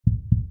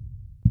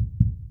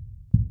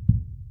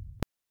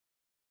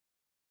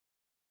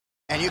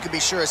And you can be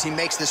sure as he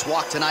makes this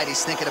walk tonight,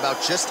 he's thinking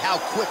about just how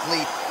quickly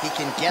he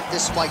can get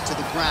this fight to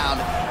the ground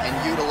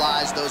and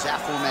utilize those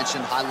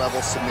aforementioned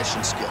high-level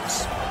submission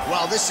skills.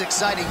 Well, this is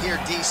exciting here,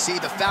 DC.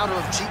 The founder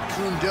of Jeet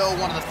Kune Do,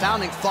 one of the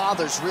founding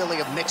fathers,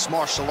 really, of mixed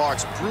martial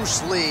arts,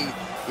 Bruce Lee,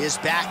 is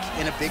back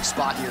in a big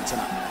spot here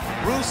tonight.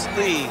 Bruce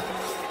Lee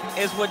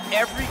is what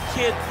every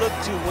kid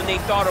looked to when they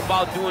thought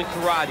about doing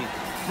karate.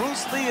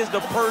 Bruce Lee is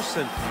the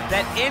person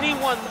that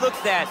anyone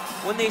looked at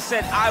when they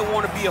said, I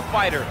want to be a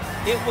fighter.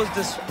 It was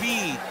the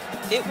speed,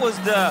 it was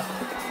the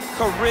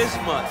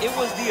charisma, it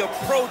was the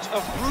approach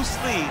of Bruce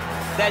Lee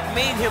that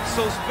made him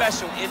so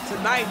special. And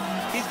tonight,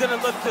 he's going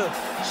to look to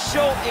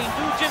show a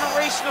new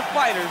generation of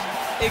fighters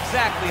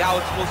exactly how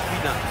it's supposed to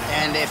be done.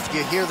 And if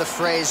you hear the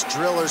phrase,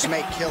 drillers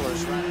make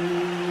killers,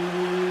 right?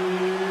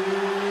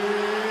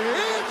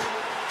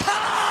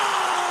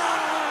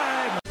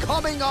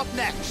 Coming up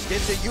next,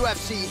 it's a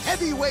UFC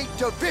heavyweight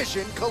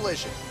division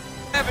collision.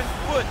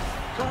 7-foot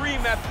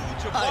Kareem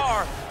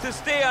Abdul-Jabbar to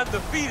stay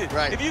undefeated.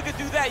 Right. If you can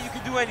do that, you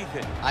can do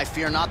anything. I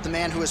fear not the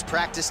man who has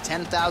practiced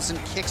 10,000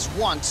 kicks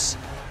once,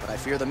 but I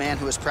fear the man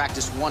who has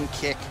practiced one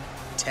kick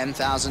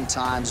 10,000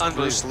 times.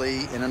 Bruce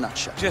Lee in a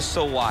nutshell. Just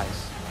so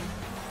wise.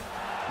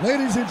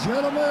 Ladies and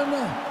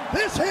gentlemen,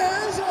 this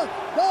is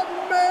the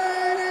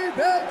main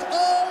event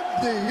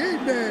of the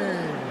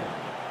evening.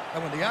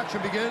 And when the action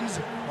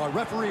begins, our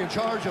referee in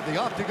charge of the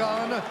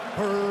Octagon,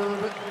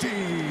 Herb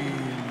Dean.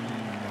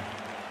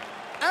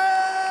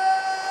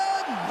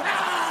 And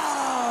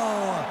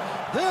now,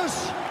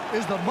 this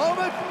is the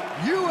moment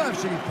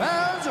UFC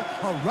fans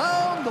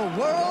around the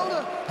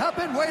world have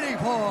been waiting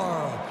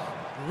for.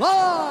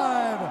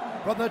 Live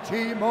from the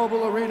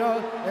T-Mobile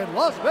Arena in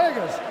Las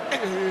Vegas.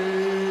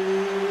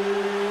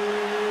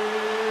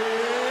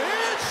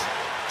 It's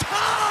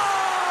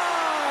time!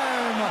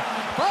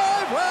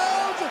 5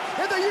 rounds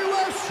in the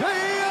UFC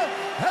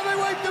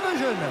heavyweight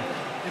division.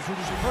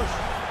 Introducing first,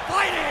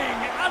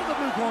 fighting out of the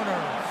blue corner.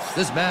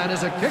 This man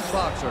is a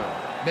kickboxer,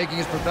 making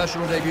his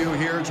professional debut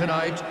here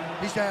tonight.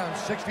 He stands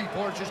 6 feet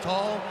 4 inches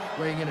tall,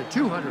 weighing in at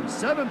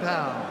 207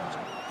 pounds.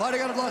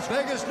 Fighting out of Las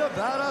Vegas,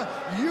 Nevada,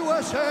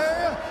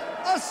 USA,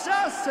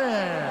 Assassin.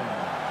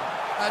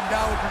 And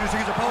now introducing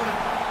his opponent,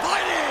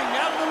 fighting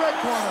out of the red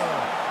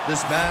corner.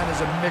 This man is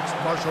a mixed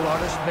martial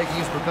artist, making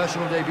his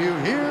professional debut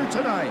here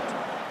tonight.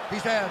 He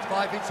stands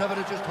 5 feet 7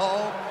 inches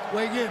tall,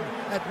 weighing in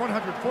at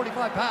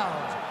 145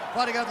 pounds.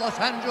 Fighting out of Los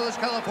Angeles,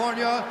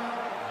 California,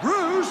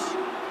 Bruce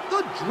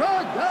the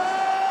Dragon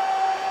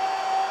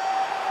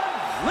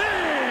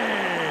Lee.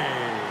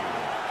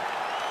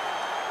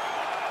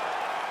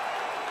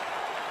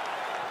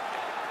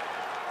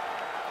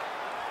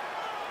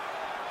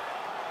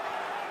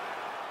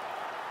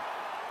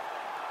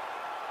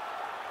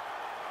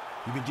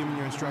 You've been given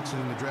your instructions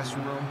in the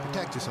dressing room.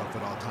 Protect yourself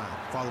at all times.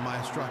 Follow my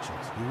instructions.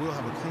 You will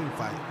have a clean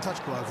fight.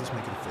 Touch gloves, let's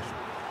make it official.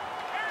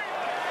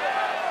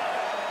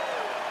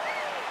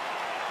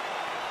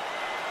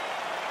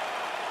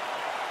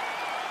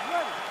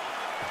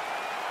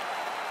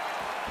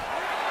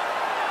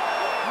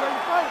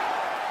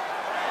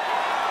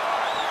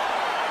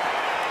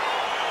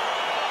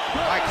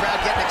 All right, crowd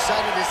getting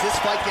excited as this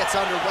fight gets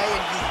underway,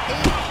 and you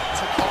hate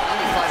to call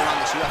any fighter on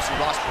this UFC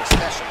roster a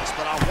specialist,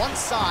 but on one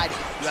side,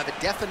 you have a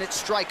definite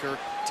striker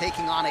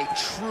taking on a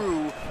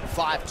true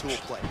 5-tool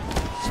player.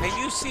 And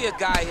you see a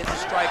guy in the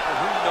striker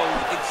who knows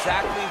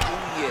exactly who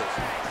he is.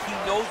 He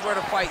knows where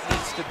the fight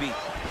needs to be.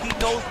 He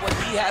knows what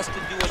he has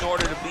to do in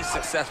order to be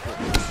successful.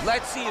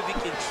 Let's see if he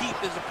can keep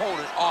his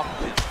opponent off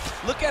of him.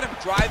 Look at him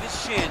drive his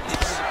shin into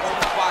his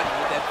opponent's body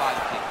with that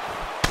body kick.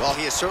 Well,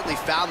 he has certainly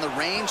found the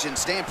range and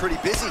staying pretty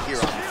busy here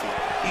on the field.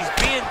 He's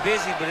being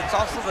busy, but it's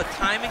also the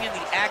timing and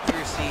the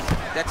accuracy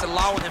that's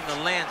allowing him to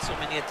land so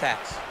many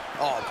attacks.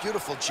 Oh,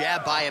 beautiful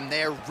jab by him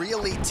there,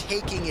 really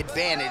taking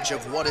advantage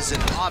of what is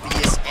an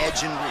obvious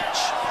edge and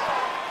reach.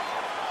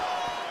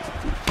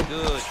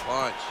 Good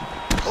punch.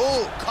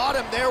 Oh, caught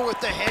him there with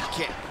the head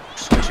kick.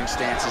 Switching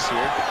stances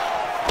here.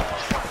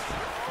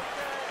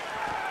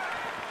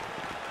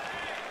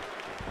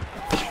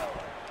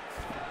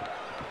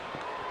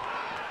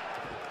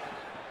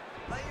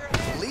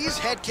 Lee's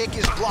head kick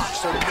is blocked,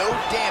 so no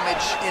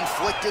damage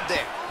inflicted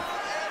there.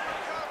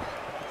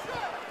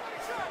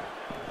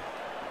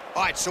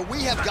 All right, so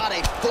we have got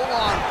a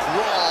full-on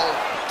brawl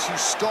to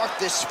start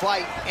this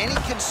fight. Any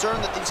concern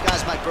that these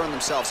guys might burn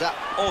themselves out?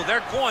 Oh,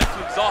 they're going to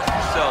exhaust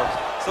themselves.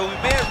 So we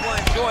may as well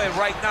enjoy it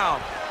right now,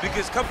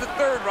 because come the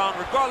third round,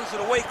 regardless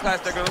of the weight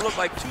class, they're going to look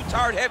like 2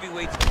 tired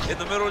heavyweights in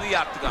the middle of the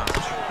octagon.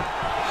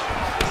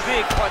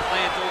 Big punch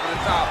lands over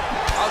the top.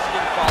 How's he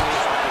going to follow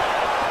this one?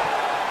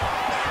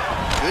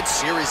 Good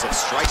series of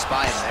strikes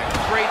by him there.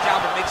 Great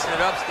job of mixing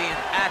it up, staying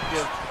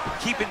active,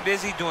 keeping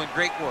busy, doing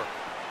great work.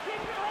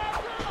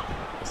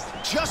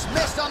 Just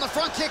missed on the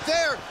front kick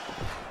there.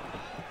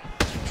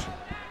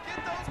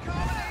 Get those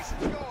combinations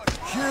going.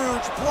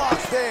 Huge block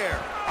there.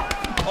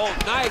 Oh,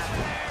 nice.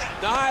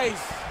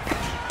 Nice.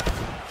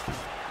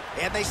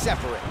 And they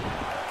separate.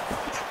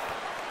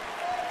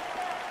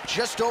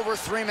 Just over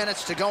 3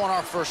 minutes to go in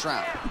our first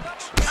round.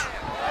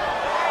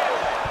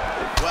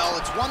 Well,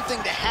 it's one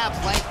thing to have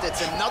length,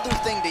 it's another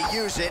thing to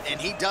use it, and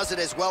he does it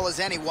as well as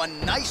anyone.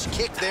 Nice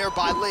kick there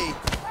by Lí.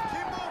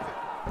 Keep moving.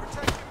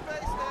 Protect your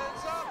face,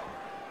 hands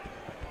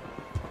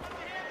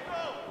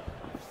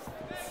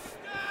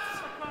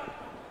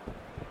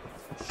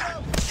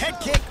up. Head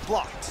kick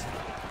blocked.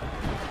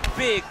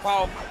 Big,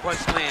 powerful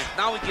punch lands.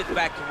 Now he gets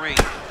back to range.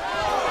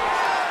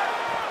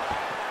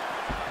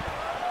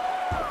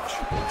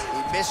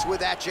 He missed with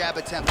that jab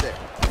attempt there.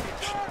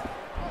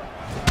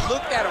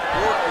 Look at him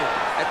working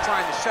at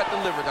trying to shut the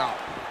liver down.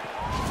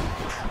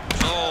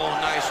 Oh,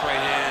 nice right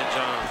hand,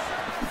 John.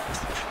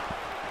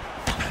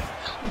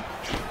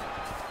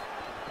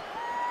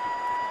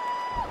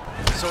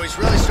 So he's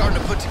really starting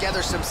to put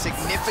together some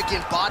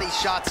significant body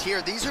shots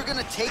here. These are going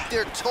to take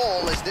their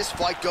toll as this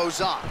fight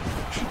goes on.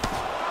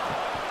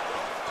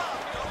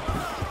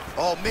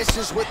 Oh,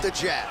 misses with the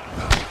jab.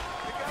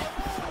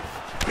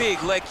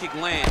 Big leg kick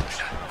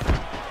lands.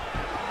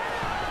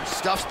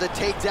 Stuffs the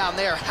takedown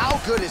there. How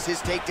good is his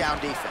takedown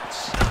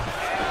defense?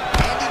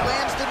 And he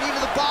lands the knee to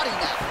the body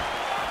now.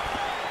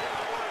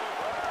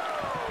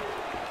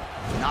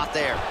 Not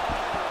there.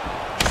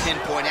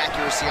 Pinpoint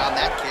accuracy on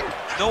that kick.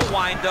 No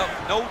wind up,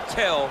 no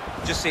tell,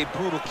 just a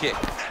brutal kick.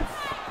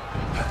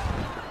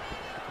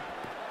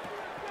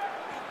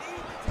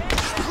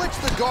 Splits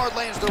the guard,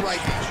 lands the right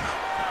hand.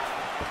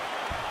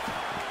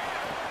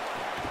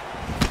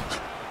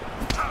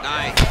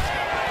 Nice.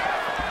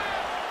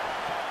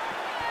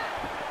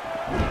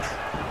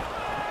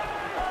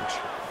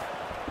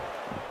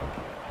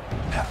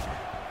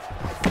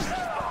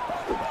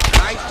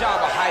 Nice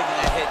job of hiding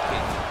that head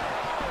kick.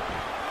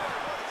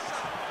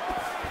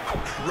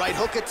 Right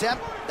hook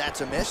attempt,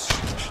 that's a miss.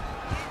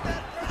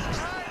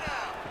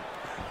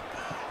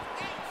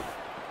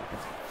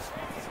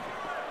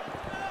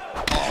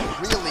 Oh,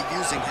 really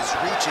using his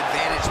reach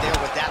advantage there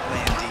with that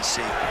land, DC.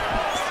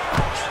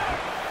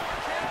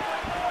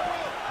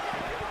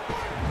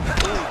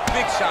 Ooh,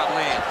 big shot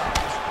lands.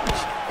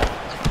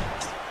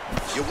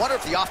 You wonder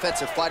if the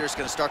offensive fighter is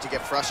going to start to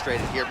get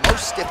frustrated here.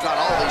 Most, if not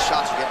all, of these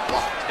shots are getting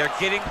blocked. They're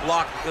getting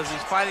blocked because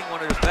he's fighting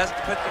one of the best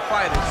defensive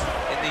fighters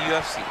in the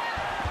UFC.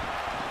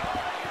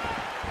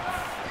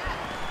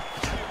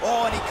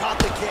 Oh, and he caught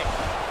the kick.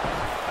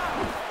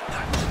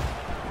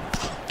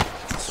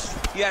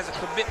 He has a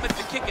commitment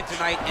to kicking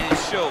tonight, and it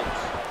shows.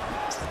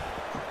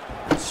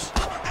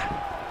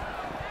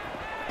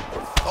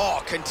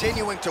 Oh,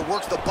 continuing to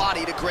work the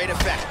body to great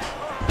effect.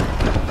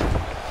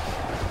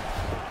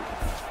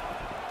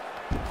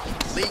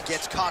 Lí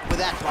gets caught with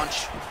that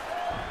punch.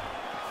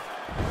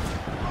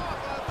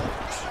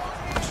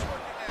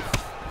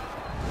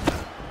 Now.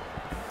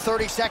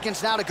 30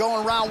 seconds now to go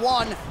in round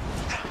one.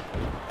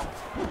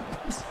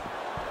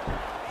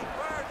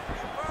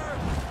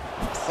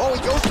 Oh,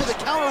 he goes for the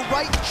counter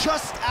right,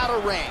 just out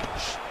of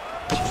range.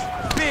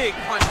 Big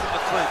punch from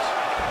the clinch.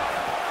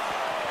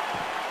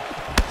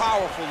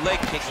 Powerful leg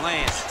kick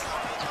lands.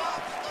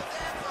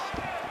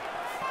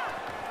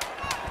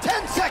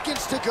 10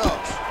 seconds to go.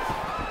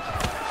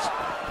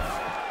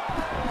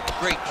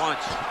 Great punch.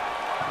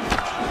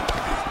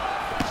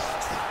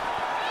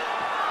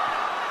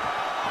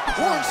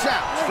 Horn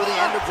sounds for the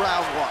end of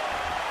round one.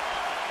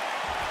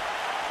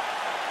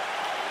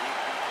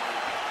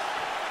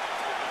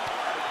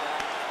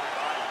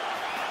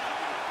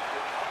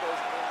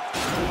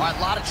 All right, a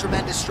lot of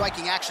tremendous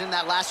striking action in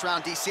that last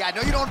round, DC. I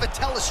know you don't have a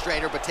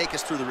telestrator, but take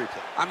us through the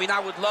replay. I mean, I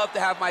would love to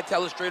have my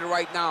telestrator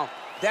right now.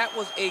 That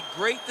was a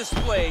great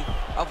display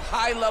of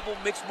high-level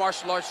mixed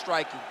martial arts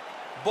striking.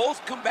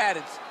 Both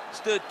combatants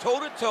stood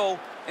toe-to-toe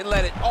and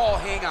let it all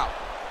hang out.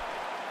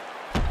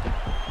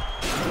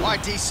 All right,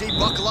 DC,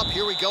 buckle up.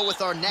 Here we go with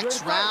our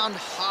next round.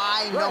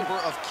 High number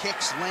of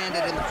kicks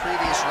landed in the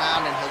previous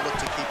round, and he'll look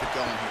to keep it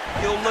going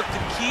here. He'll look to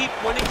keep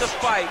winning the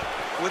fight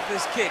with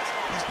his kicks.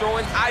 He's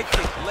throwing high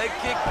kick, leg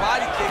kick,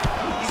 body kick.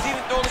 He's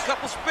even throwing a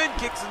couple spin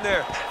kicks in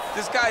there.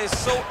 This guy is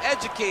so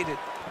educated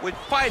with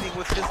fighting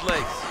with his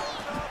legs.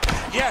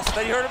 Yes,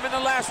 that you heard him in the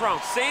last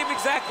round. Same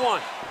exact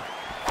one.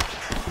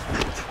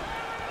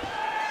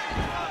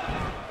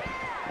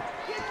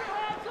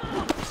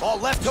 Oh,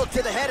 left hook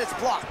to the head, it's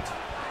blocked.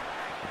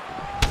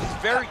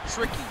 He's very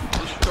tricky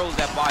when he throws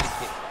that body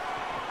kick.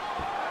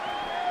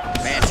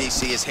 Man,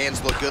 DC, his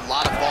hands look good. A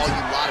lot of volume,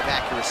 a lot of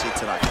accuracy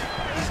tonight.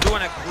 He's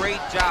doing a great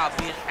job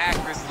being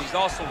accurate, but he's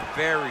also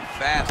very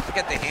fast. Look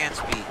at the hand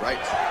speed. Right.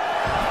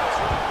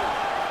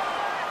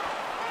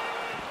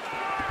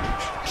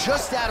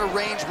 Just out of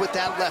range with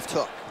that left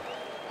hook.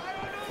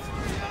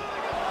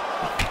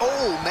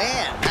 Oh,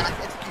 man. I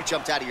think you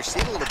jumped out of your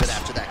seat a little bit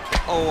after that kick.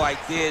 Oh, I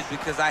did,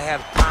 because I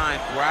have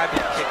times where I've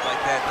been kicked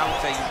like that. And I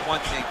will tell you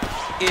one thing,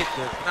 it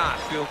does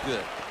not feel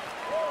good.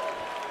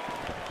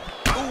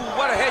 Ooh,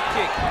 what a head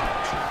kick.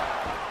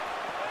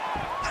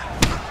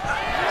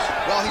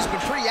 Well, he's been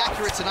pretty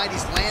accurate tonight.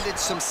 He's landed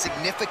some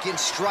significant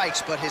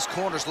strikes, but his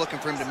corner's looking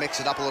for him to mix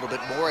it up a little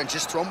bit more and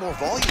just throw more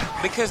volume.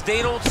 Because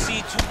they don't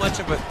see too much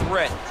of a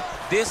threat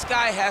This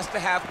guy has to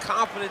have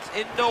confidence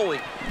in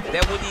knowing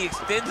that when he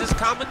extends his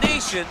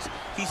combinations,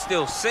 he's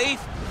still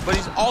safe, but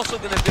he's also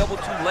going to be able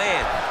to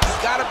land.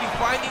 He's got to be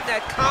finding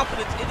that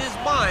confidence in his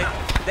mind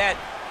that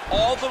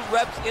all the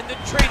reps in the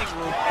training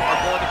room are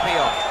going to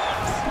pay off.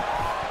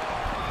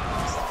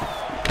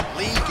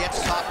 Lí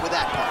gets caught with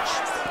that punch.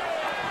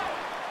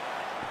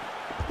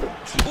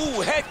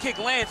 Ooh, head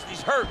kick lands, and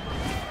he's hurt.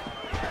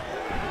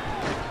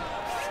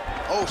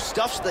 Oh,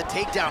 stuffs the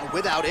takedown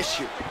without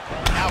issue.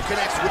 Now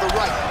connects with a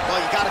right. Well,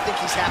 you got to think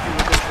he's happy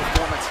with this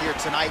performance here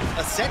tonight.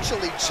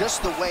 Essentially,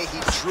 just the way he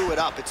drew it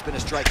up, it's been a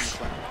striking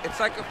clinic. It's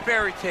like a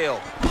fairy tale.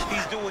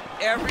 He's doing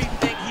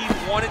everything he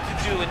wanted to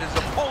do, and his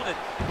opponent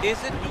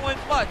isn't doing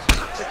much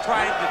to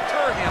try and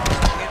deter him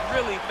and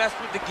really mess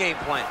with the game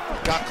plan.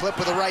 Got clipped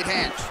with the right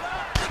hand.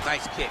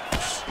 Nice kick.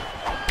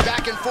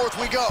 Back and forth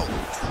we go.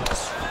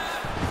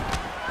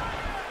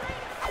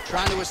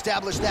 Trying to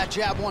establish that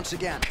jab once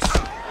again.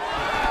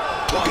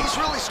 Well, he's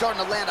really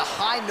starting to land a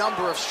high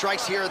number of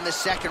strikes here in this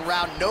second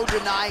round. No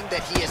denying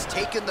that he has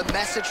taken the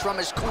message from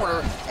his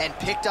corner and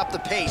picked up the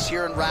pace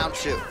here in round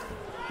 2.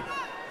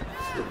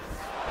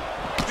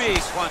 Big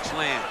punch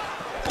land.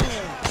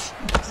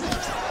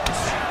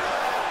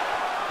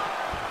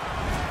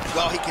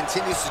 Well, he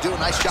continues to do a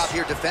nice job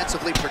here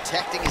defensively,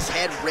 protecting his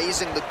head,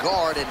 raising the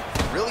guard, and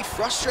really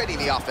frustrating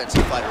the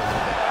offensive fighter a little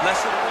bit.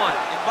 Lesson 1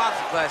 in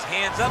boxing class,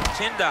 hands up,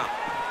 chin down.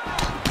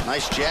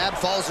 Nice jab,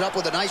 follows it up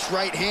with a nice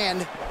right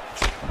hand.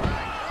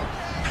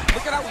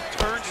 Look at how he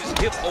turns his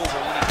hip over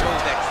when he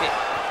throws that kick.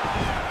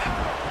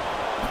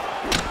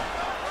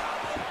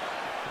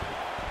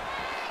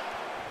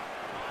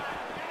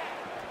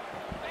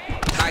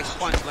 Nice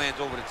punch lands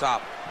over the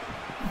top.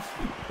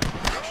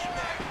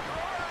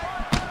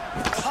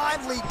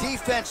 Timely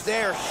defense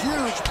there,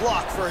 huge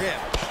block for him.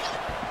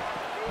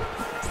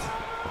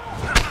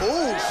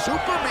 Ooh,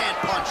 Superman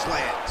punch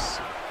lands.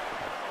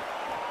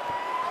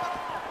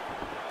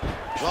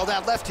 Well,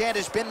 that left hand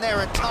has been there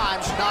at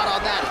times, not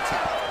on that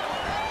attempt.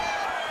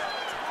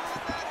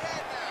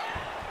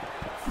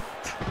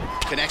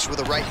 Connects with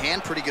the right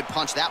hand, pretty good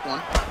punch, that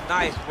one.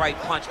 Nice right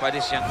punch by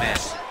this young man.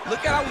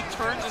 Look at how he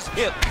turns his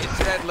hip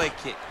into that leg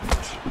kick.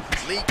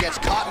 Lí gets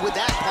caught with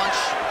that punch.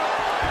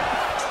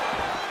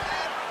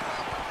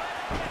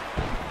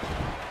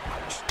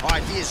 All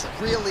right, he is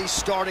really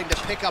starting to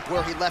pick up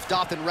where he left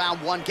off in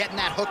round 1, getting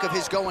that hook of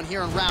his going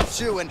here in round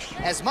 2. And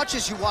as much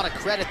as you want to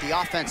credit the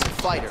offensive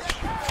fighter,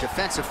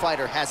 defensive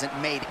fighter hasn't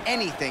made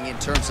anything in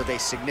terms of a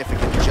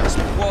significant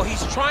adjustment. Well,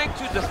 he's trying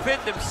to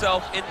defend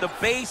himself in the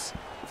base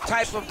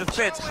type of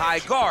defense, high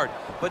guard.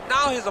 But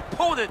now his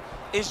opponent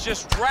is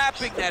just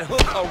wrapping that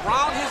hook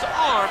around his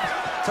arms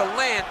to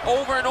land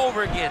over and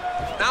over again.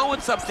 Now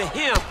it's up to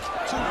him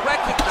to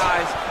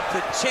recognize,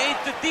 to change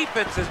the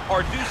defenses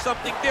or do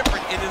something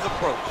different in his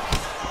approach.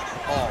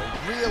 Oh,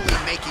 really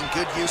making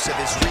good use of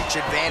his reach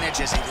advantage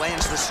as he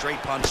lands the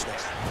straight punch there.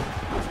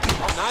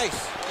 Oh,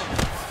 nice.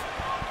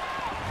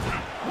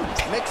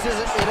 Mixes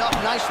it up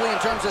nicely in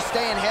terms of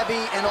staying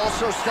heavy and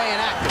also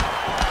staying active.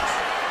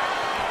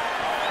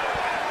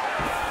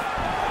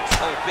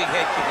 Oh, big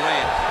head kick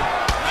lands.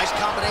 Nice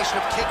combination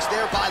of kicks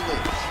there by Lí.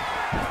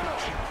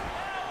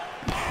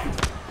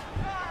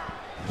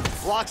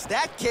 Blocks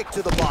that kick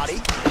to the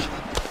body.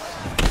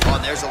 Oh,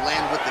 and there's a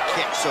land with the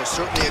kick, so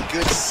certainly a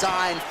good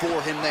sign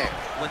for him there.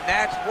 When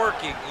that's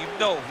working, you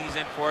know he's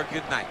in for a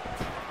good night.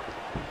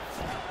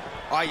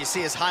 All right, you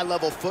see his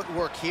high-level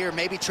footwork here,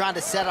 maybe trying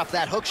to set up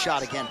that hook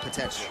shot again,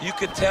 potentially. You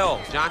could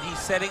tell, John, he's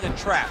setting a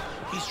trap.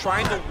 He's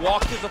trying to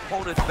walk his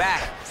opponent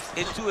back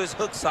into his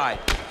hook side,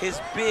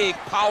 his big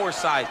power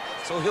side.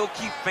 So he'll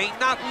keep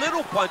feinting out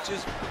little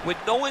punches with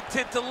no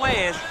intent to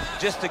land,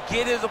 just to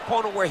get his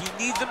opponent where he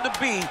needs him to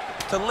be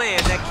to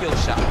land that kill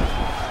shot.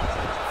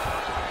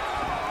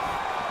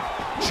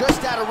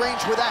 Just out of range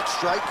with that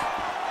strike.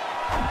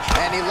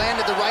 And he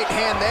landed the right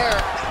hand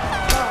there.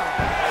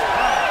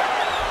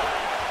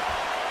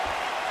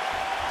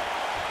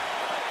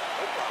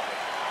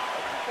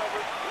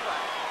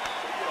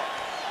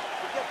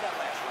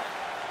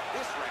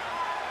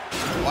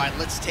 All right,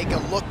 let's take a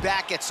look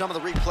back at some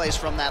of the replays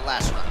from that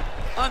last round.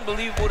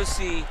 Unbelievable to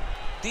see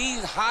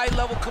these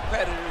high-level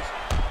competitors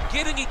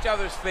get in each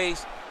other's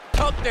face,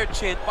 tuck their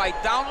chin,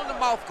 bite down on the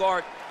mouth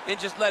guard, and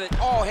just let it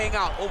all hang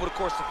out over the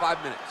course of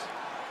 5 minutes.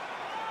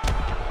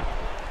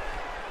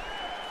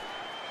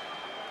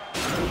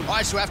 All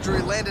right, so after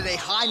he landed a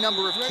high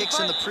number of kicks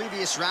in the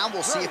previous round,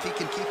 we'll see if he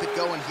can keep it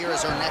going here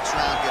as our next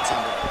round gets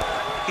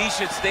underway. He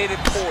should stay the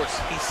course.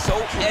 He's so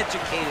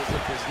educated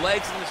with his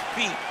legs and his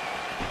feet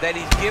that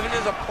he's given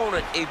his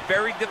opponent a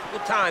very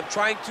difficult time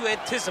trying to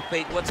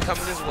anticipate what's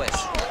coming his way.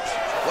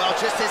 Well,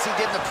 just as he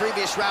did in the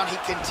previous round, he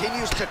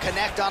continues to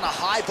connect on a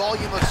high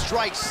volume of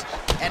strikes.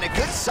 And a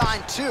good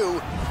sign, too,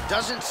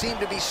 doesn't seem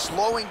to be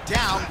slowing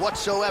down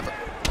whatsoever.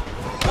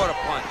 What a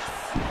punch.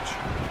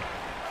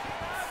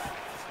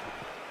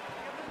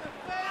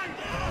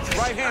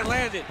 Right hand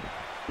landed.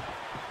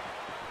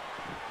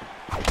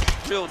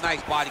 Real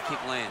nice body kick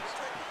lands.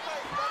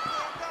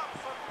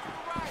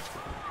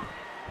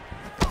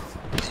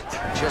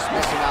 Just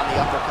missing on the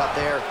uppercut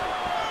there.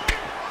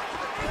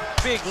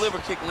 big liver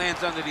kick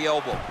lands under the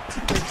elbow.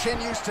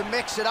 Continues to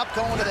mix it up,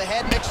 going to the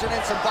head, mixing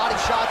in some body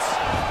shots.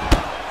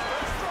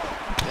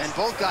 And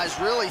both guys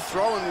really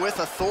throwing with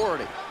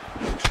authority.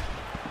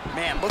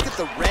 Man, look at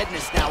the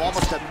redness now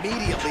almost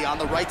immediately on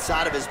the right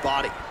side of his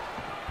body.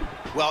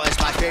 Well, as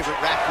my favorite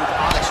rap group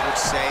Onyx would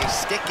say,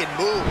 stick and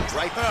move,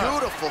 right?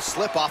 Beautiful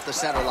slip off the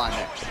center line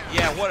there.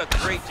 Yeah, what a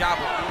great job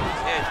of moving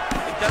his head.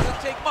 It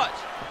doesn't take much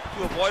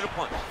to avoid a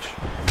punch.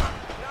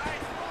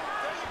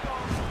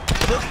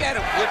 Look at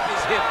him whip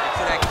his hip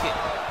into that kick.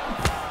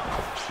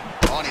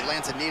 Oh, and he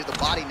lands a knee to the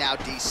body now,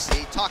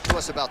 DC. Talk to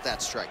us about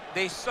that strike.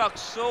 They suck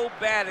so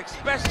bad,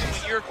 especially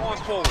when you're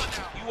going forward.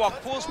 You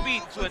walk full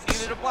speed to a knee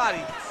to the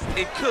body,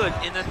 it could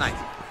end the night.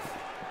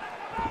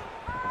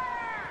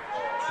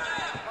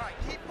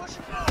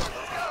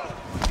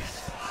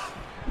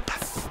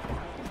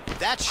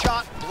 That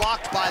shot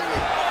blocked by Lí.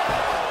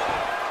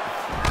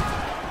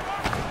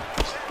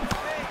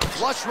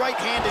 Flush right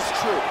hand is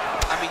true.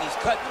 I mean, he's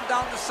cutting him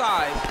down the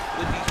side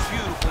with these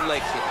beautiful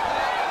leg kicks.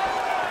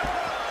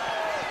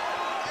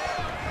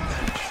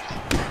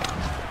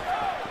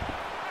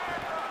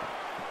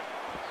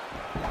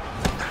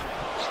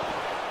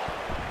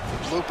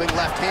 Looping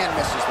left hand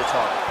misses the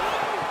target.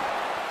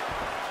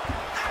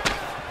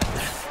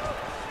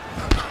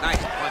 Nice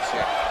punch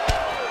there.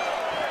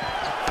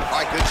 All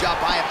right, good job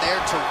by him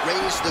there to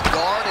raise the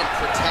guard and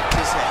protect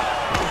his head.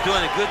 He's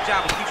doing a good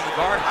job of keeping the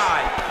guard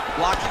high,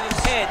 blocking his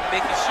head,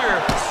 making sure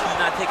he's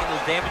not taking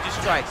those damaging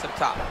strikes up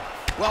top.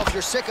 Well, if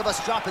you're sick of us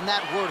dropping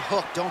that word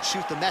hook, don't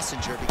shoot the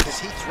messenger, because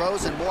he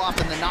throws, and more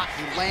often than not,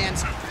 he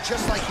lands,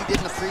 just like he did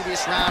in the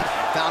previous round.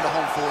 Found a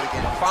home for it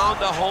again.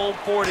 Found a home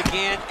for it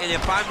again, and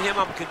if I'm him,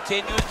 I'm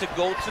continuing to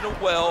go to the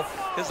well.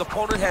 His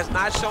opponent has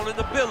not shown an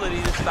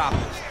ability to stop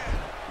him.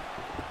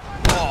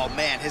 Oh,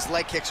 man, his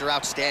leg kicks are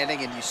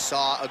outstanding, and you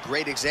saw a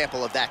great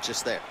example of that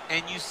just there.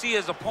 And you see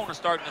his opponent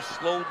starting to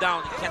slow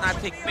down. He cannot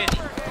take many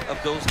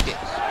of those kicks.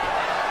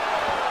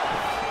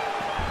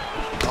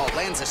 Oh,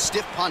 lands a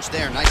stiff punch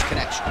there. Nice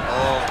connection.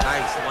 Oh,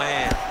 nice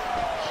land.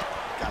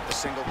 Got the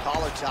single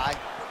collar tie.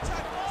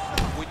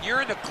 When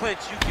you're in a clinch,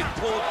 you can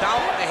pull down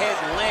on the head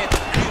and land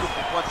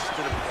beautiful punches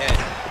to the head.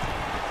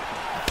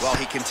 Well,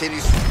 he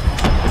continues.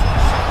 On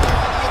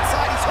the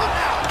inside, he's hooked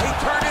now. He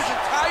turned his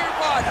entire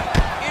body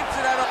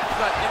into that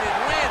uppercut, and it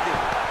landed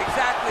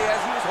exactly as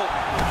he was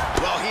hoping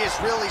for. Well, he is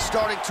really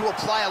starting to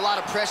apply a lot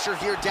of pressure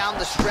here down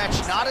the stretch.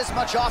 Not as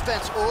much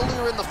offense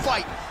earlier in the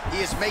fight. He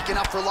is making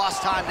up for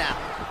lost time now.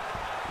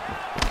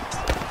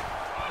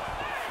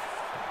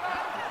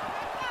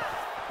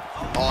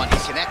 Oh, and he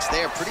connects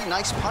there. Pretty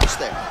nice punch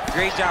there.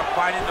 Great job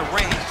finding the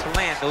range to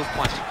land those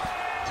punches.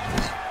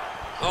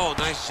 Oh,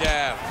 nice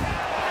jab.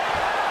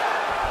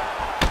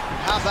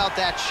 How about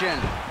that shin?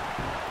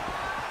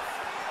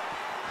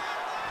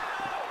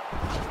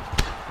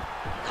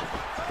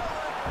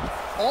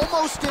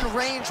 Almost in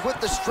range with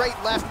the straight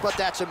left, but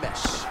that's a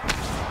miss.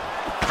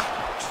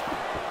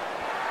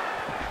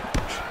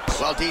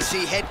 Well,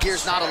 DC,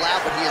 headgear's not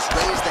allowed, but he has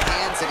raised the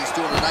hands, and he's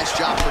doing a nice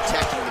job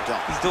protecting the dome.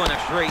 He's doing a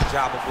great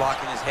job of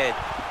blocking his head.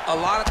 A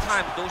lot of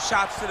times, those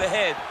shots to the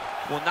head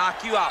will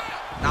knock you out.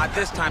 Not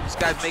this time. This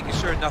guy's making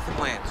sure nothing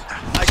lands.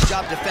 Nice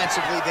job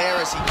defensively there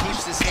as he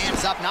keeps his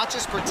hands up, not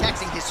just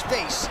protecting his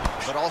face,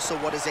 but also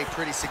what is a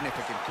pretty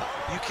significant cut.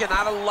 You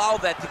cannot allow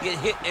that to get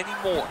hit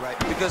anymore. Right.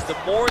 Because the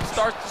more it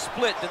starts to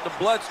split, then the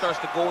blood starts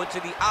to go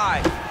into the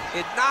eye.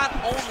 It not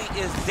only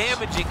is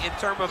damaging in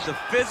terms of the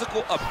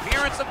physical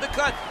appearance of the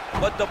cut,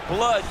 but the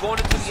blood going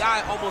into the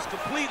eye almost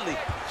completely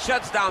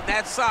shuts down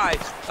that side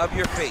of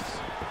your face.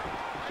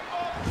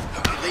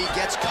 Lí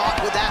gets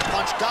caught with that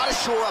punch. Got to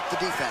shore up the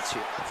defense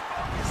here.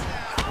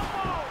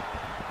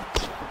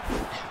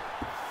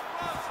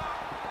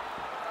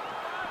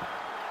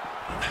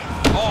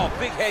 Oh,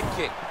 big head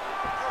kick. Kick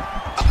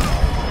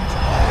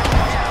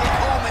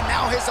home, and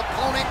now his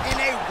opponent in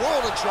a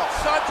world of trouble.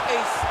 Such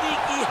a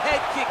sneaky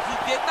head kick. He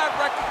did not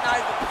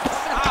recognize it was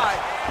coming high,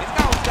 and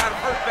now he's got him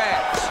hurt bad.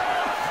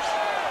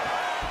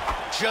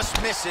 Just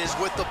misses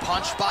with the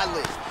punch by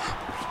Lí.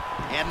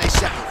 And they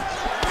separate.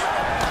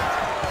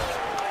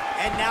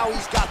 And now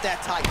he's got that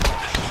tight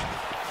punch.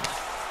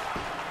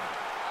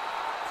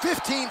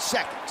 15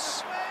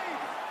 seconds.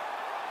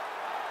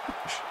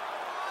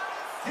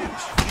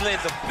 He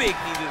lands a big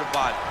knee to the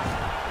body.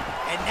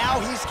 And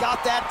now he's got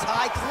that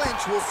tie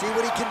clinch. We'll see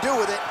what he can do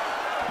with it.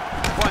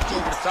 Punch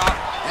over the top.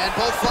 And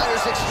both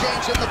fighters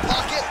exchange in the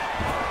pocket.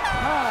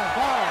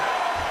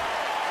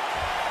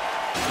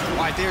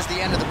 All right, there's the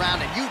end of the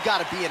round, and you've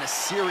got to be in a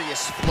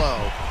serious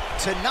flow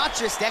to not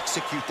just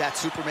execute that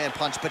Superman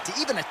punch, but to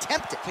even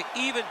attempt it. To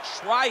even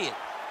try it,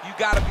 you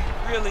got to be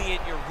really in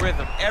your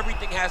rhythm.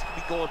 Everything has to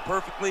be going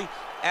perfectly,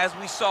 as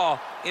we saw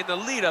in the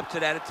lead-up to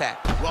that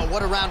attack. Well,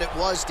 what a round it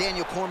was.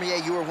 Daniel Cormier,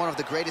 you are one of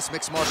the greatest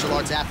mixed martial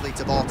arts athletes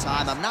of all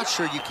time. I'm not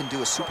sure you can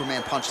do a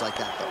Superman punch like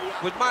that, though.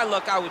 With my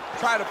luck, I would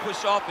try to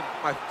push off, and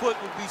my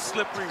foot would be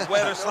slippery,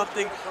 wet or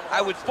something.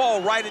 I would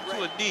fall right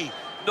into a knee.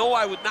 No,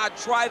 I would not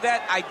try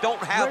that. I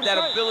don't have that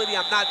ability.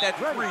 I'm not that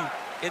free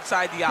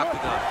inside the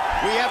octagon.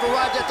 We have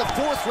arrived at the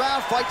fourth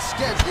round, fight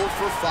scheduled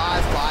for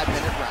 5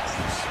 5-minute rounds.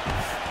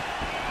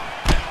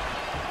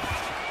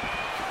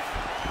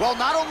 Well,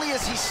 not only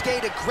has he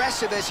stayed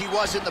aggressive as he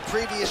was in the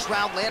previous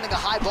round, landing a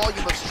high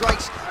volume of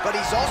strikes, but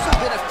he's also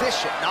been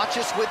efficient, not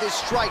just with his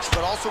strikes,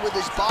 but also with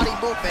his body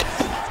movement.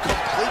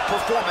 Complete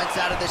performance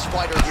out of this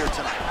fighter here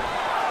tonight.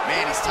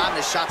 Man, he's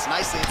timing his shots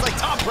nicely. It's like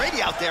Tom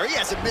Brady out there. He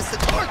hasn't missed the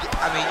target.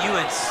 I mean, you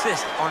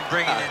insist on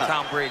bringing in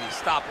Tom Brady.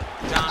 Stop it.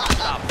 John,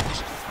 stop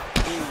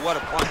it. Ooh, what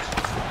a punch.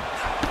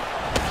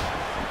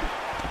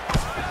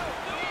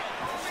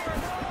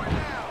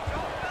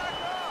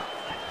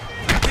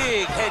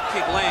 Big head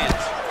kick lands.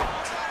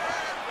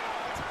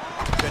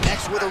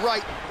 Connects with a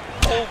right.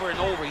 Over and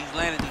over, he's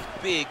landing these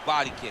big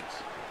body kicks.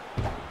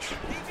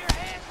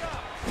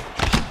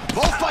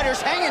 Both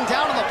fighters hanging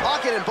down in the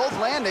pocket and both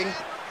landing.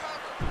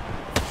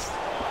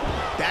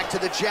 Back to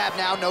the jab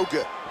now, no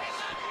good.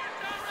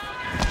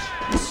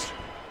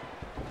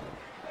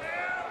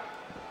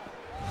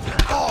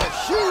 Oh,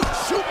 huge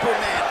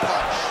Superman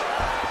punch.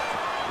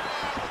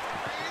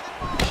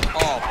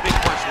 Oh, big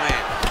punch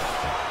land.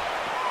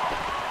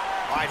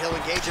 All right, he'll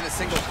engage in a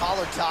single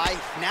collar tie.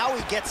 Now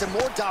he gets a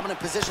more dominant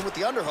position with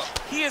the underhook.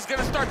 He is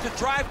gonna start to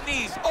drive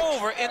knees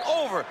over and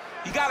over.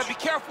 You gotta be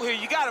careful here,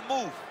 you gotta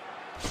move.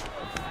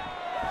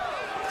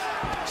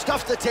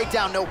 Stuffs the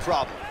takedown, no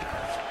problem.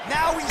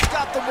 Now he's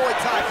got the Muay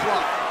Thai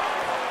flop.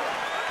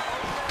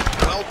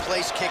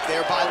 Well-placed kick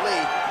there by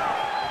Lee.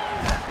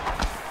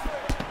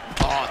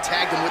 Oh,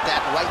 tagged him with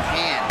that right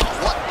hand.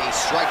 What a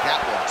strike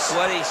that was.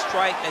 What a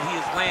strike that he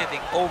is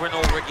landing over and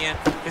over again.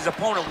 His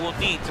opponent will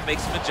need to make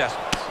some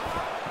adjustments.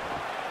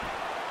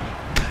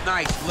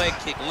 Nice leg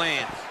kick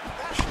lands.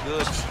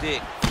 Good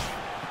stick.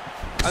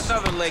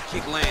 Another leg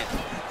kick lands.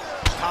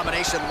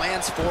 Combination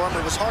lands for him.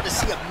 It was hard to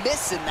see a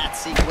miss in that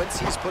sequence.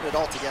 He's put it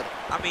all together.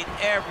 I mean,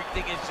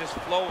 everything is just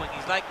flowing.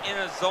 He's like in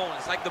a zone.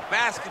 It's like the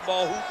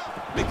basketball hoop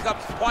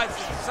becomes twice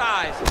its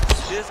size.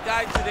 This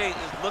guy today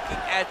is looking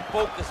at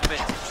focus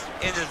mitts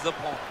in his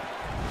opponent.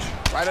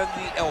 Right under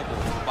the elbow,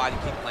 the body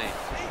kick lands.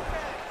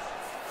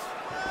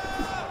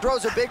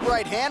 Throws a big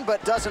right hand,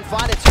 but doesn't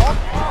find its home.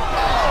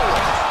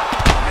 Oh!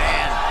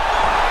 Man.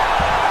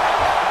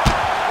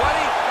 What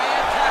a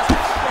fantastic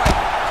strike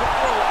to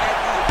throw at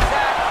the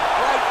exact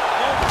right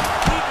moment.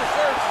 He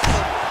deserves this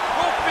one.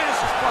 Go finish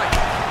his fight.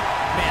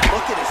 Man,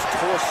 look at his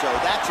torso.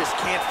 That just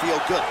can't feel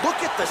good.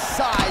 Look at the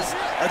size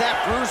of that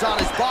bruise on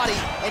his body,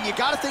 and you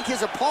got to think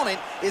his opponent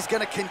is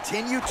going to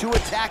continue to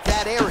attack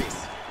that area.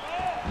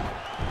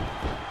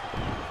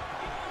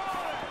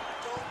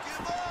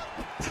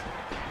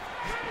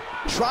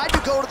 Tried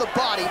to go to the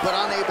body, but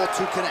unable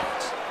to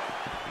connect.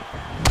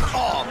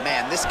 Oh,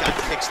 man, this guy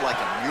kicks like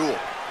a mule.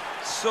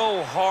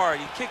 So hard.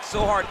 He kicks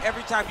so hard.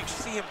 Every time you can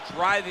see him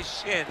drive his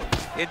shin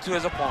into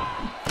his opponent.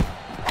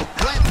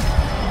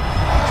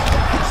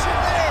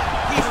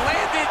 He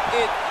landed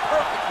it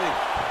perfectly.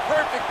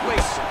 Perfect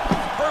place.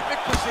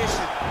 Perfect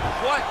position.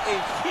 What a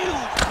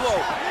huge blow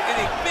in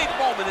a big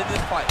moment in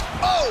this fight.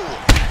 Oh!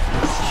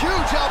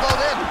 Huge elbow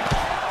then.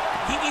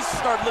 He needs to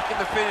start looking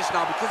to finish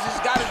now because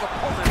he's got his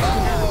opponent up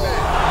here in the back.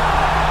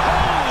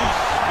 Holy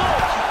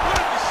smokes, he put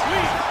him to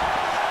sleep.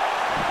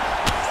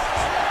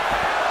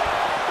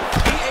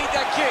 He ate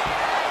that kick.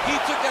 He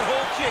took that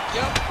whole kick,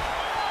 yep.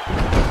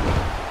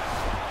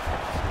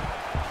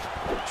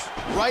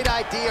 Right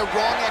idea,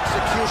 wrong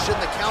execution.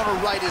 The counter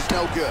right is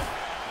no good.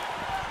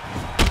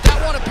 That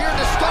one appeared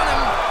to stun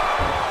him.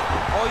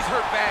 Oh, he's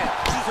hurt bad.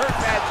 He's hurt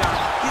bad, John.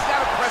 He's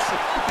got to press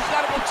him. He's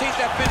got to go chase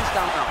that finish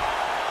down now.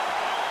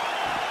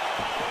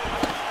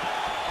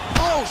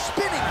 Oh,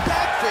 spinning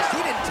back fist. He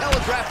didn't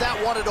telegraph that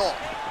one at all.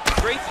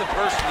 Great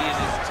diversity in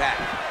his attack.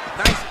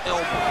 Nice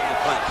elbow in the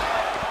punch.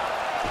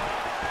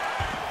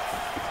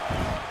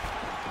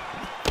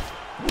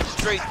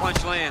 Straight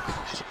punch lands.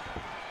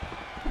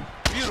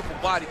 Beautiful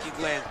body kick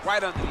lands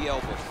right under the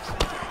elbow.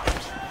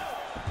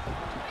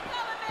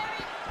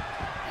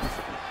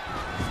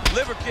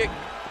 Liver kick.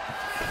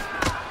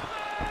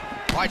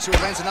 All right, so he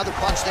lands another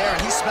punch there,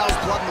 and he smells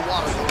blood in the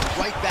water, going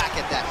right back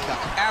at that cut.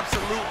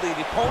 Absolutely.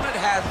 The opponent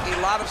has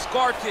a lot of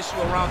scar tissue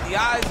around the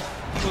eyes.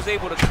 He was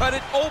able to cut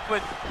it open,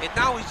 and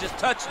now he's just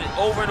touching it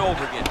over and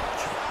over again.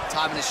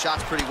 Timing his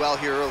shots pretty well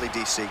here early,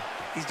 DC.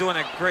 He's doing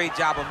a great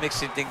job of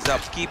mixing things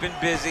up, keeping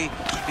busy,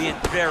 being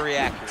very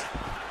accurate.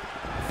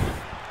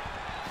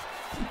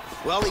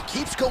 Well, he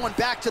keeps going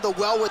back to the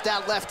well with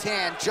that left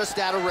hand, just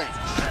out of range.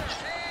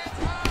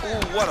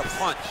 Ooh, what a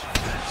punch.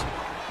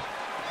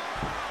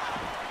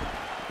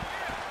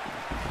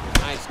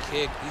 Nice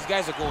kick. These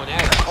guys are going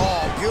at it.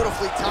 Oh,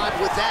 beautifully timed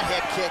with that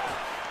head kick.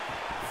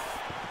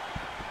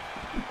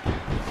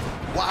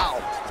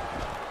 Wow.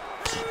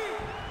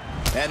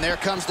 And there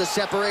comes the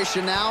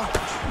separation now.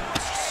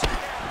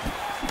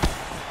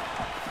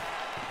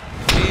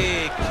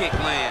 Big kick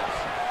lands.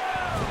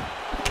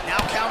 Now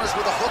counters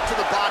with a hook to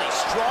the body.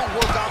 Strong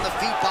work on the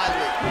feet by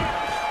Lee.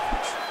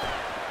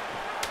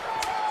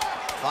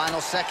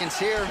 Final seconds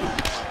here.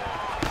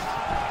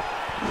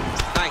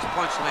 Nice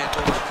punch lands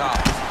over the top.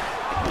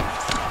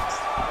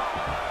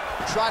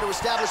 Try to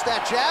establish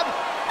that jab.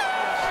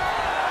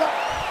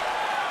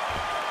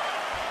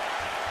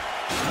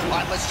 All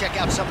right, let's check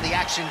out some of the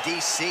action,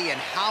 DC, and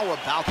how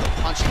about the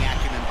punching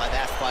acumen by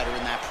that fighter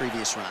in that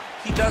previous round?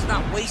 He does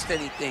not waste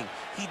anything.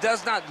 He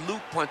does not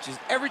loop punches.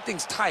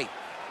 Everything's tight.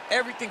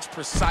 Everything's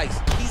precise.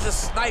 He's a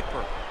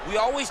sniper. We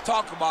always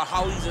talk about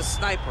how he's a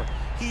sniper.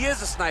 He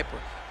is a sniper,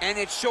 and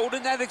it showed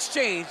in that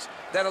exchange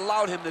that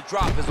allowed him to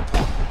drop his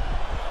opponent.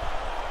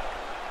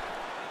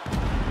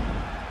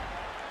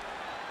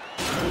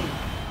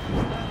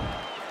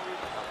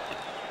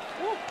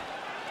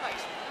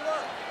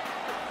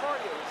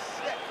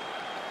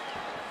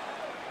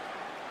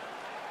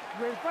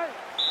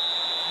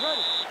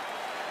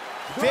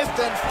 Fifth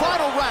and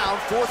final round,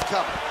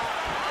 forthcoming.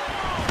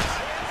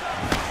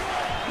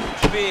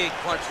 Big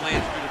punch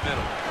lands through the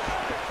middle.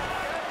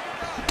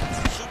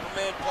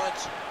 Superman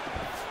punch.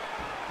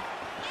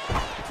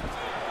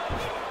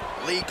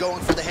 Lí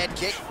going for the head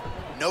kick.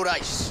 No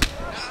dice. Nice,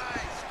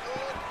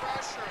 good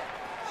pressure.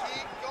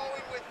 Keep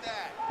going with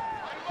that.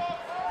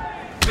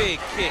 Big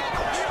kick.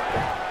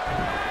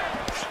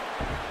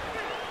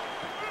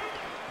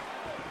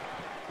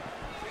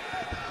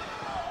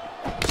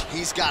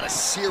 He's got a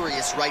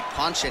serious right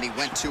punch, and he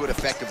went to it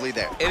effectively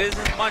there. It is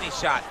his money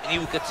shot, and he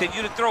will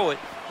continue to throw it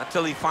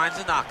until he finds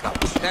a knockout.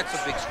 That's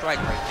a big strike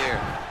right there.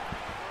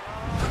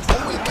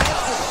 Oh, he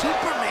lands the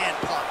Superman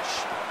punch.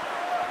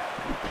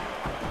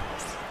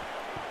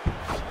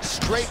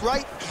 Straight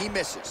right, he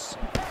misses.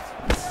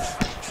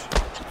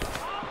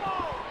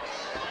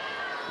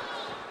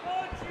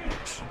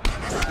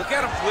 Look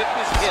at him whip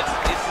his hips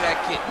into that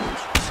kick.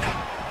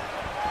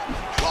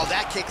 Well,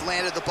 that kick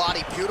landed the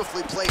body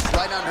beautifully placed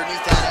right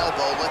underneath that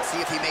elbow. Let's see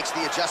if he makes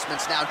the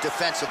adjustments now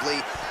defensively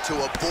to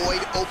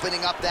avoid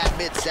opening up that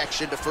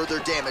midsection to further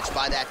damage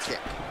by that kick.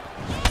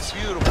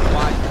 Beautiful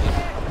body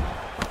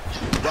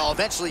kick. Well,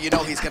 eventually, you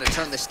know he's going to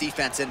turn this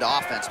defense into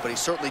offense, but he's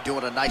certainly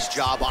doing a nice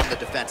job on the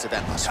defensive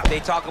end.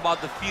 They talk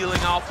about the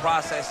feeling out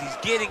process. He's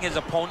getting his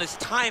opponent's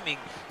timing.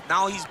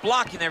 Now he's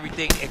blocking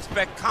everything.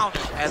 Expect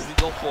counters as we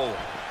go forward.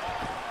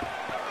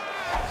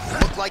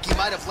 Looked like he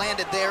might have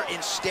landed there.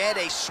 Instead,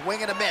 a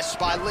swing and a miss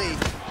by Lí.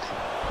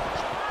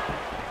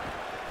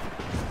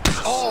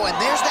 Oh, and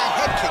there's that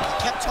head kick.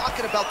 He kept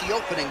talking about the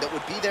opening that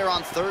would be there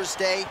on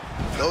Thursday.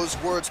 Those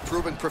words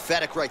proving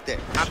prophetic right there.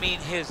 I mean,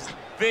 his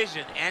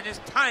vision and his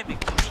timing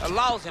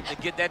allows him to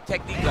get that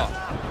technique off.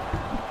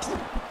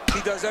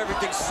 He does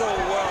everything so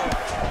well,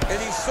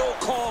 and he's so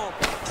calm.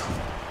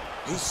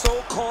 He's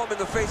so calm in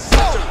the face of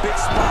such a big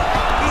spot.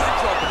 He's in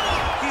trouble.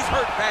 He's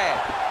hurt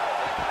bad.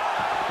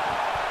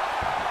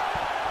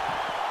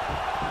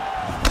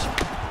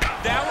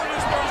 That one was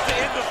supposed to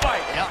end the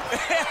fight.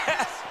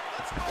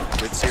 Yep.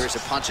 Good series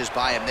of punches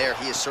by him there.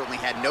 He has certainly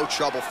had no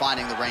trouble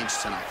finding the range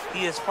tonight.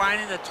 He is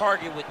finding the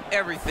target with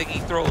everything he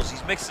throws.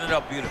 He's mixing it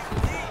up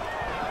beautifully.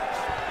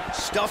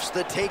 Stuffs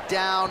the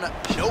takedown,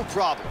 no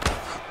problem.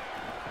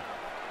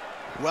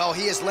 Well,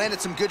 he has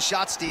landed some good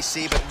shots,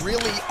 DC, but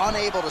really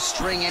unable to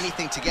string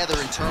anything together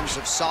in terms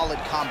of solid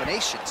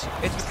combinations.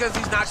 It's because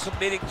he's not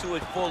committing to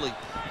it fully.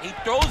 He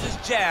throws his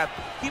jab.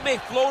 He may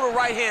float a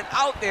right hand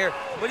out there,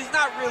 but he's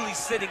not really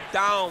sitting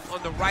down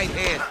on the right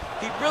hand.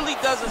 He really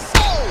doesn't.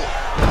 Oh!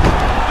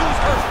 Dude's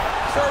hurt.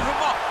 Serve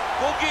him up.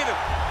 Go get him.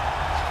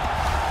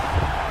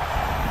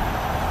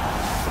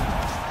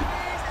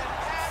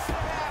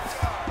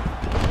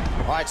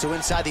 All right, so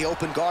inside the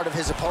open guard of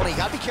his opponent, you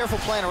gotta be careful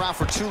playing around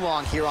for too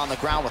long here on the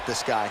ground with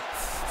this guy.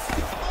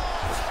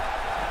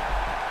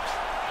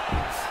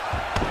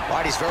 All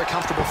right, he's very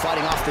comfortable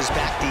fighting off his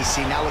back,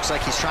 DC. Now looks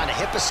like he's trying to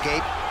hip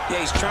escape. Yeah,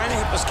 he's trying to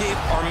hip escape,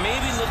 or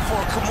maybe look for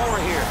a Kimura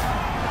here.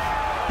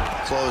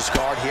 Closed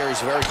guard here.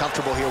 He's very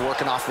comfortable here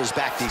working off of his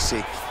back,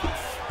 DC.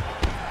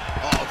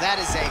 Oh, that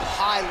is a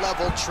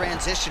high-level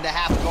transition to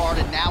half guard,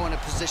 and now in a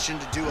position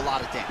to do a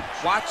lot of damage.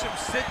 Watch him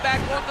sit back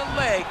on the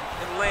leg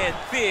and land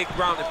big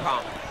ground and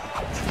pound.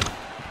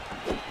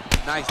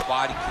 Nice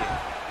body kick.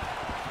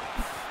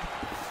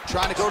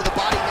 Trying to go to the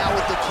body now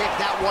with the kick.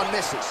 That one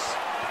misses.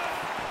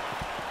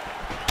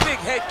 Big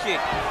head kick.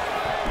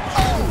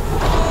 Oh!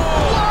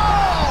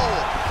 Whoa!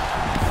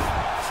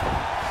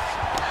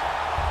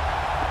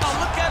 Oh,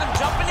 look at him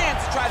jumping in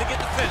to try to get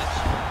the finish.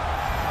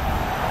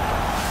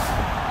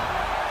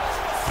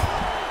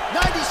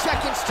 90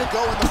 seconds to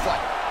go in the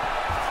fight.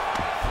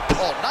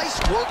 Oh, nice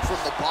work from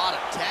the bottom.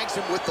 Tags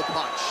him with the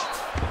punch.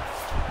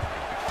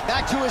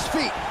 Back to his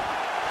feet.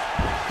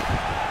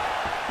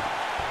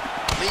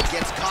 Lí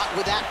gets caught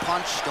with that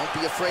punch. Don't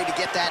be afraid to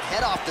get that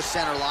head off the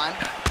center line.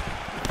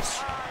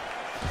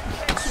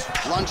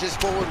 Lunges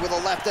forward with a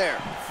left there.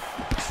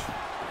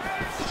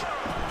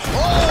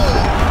 Oh!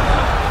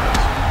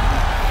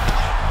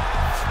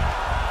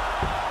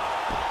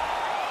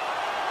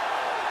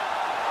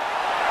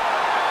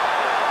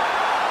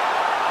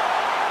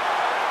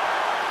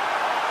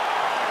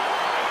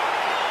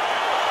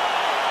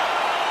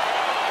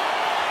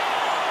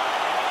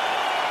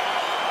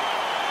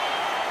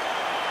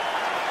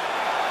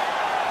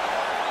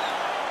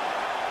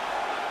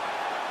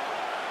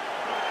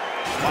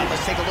 All right,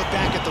 let's take a look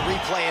back at the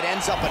replay. It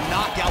ends up a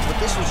knockout, but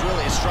this was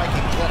really a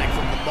striking clinic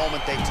from the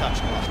moment they touched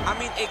him. I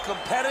mean, a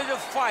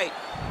competitive fight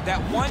that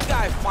one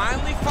guy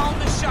finally found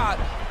the shot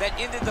that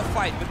ended the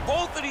fight. But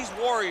both of these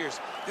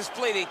warriors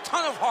displayed a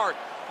ton of heart.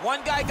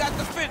 One guy got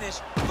the finish,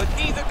 but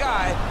neither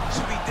guy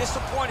should be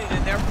disappointed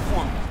in their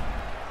performance.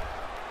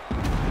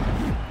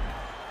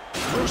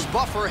 Bruce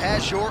Buffer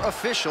has your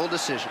official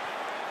decision.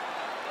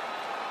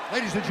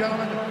 Ladies and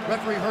gentlemen,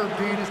 referee Herb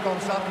Dean has called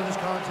a stop to this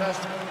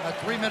contest at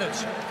 3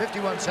 minutes,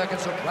 51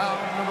 seconds of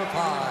round number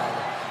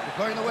 5.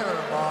 Declaring the winner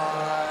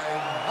by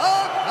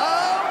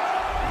knockout.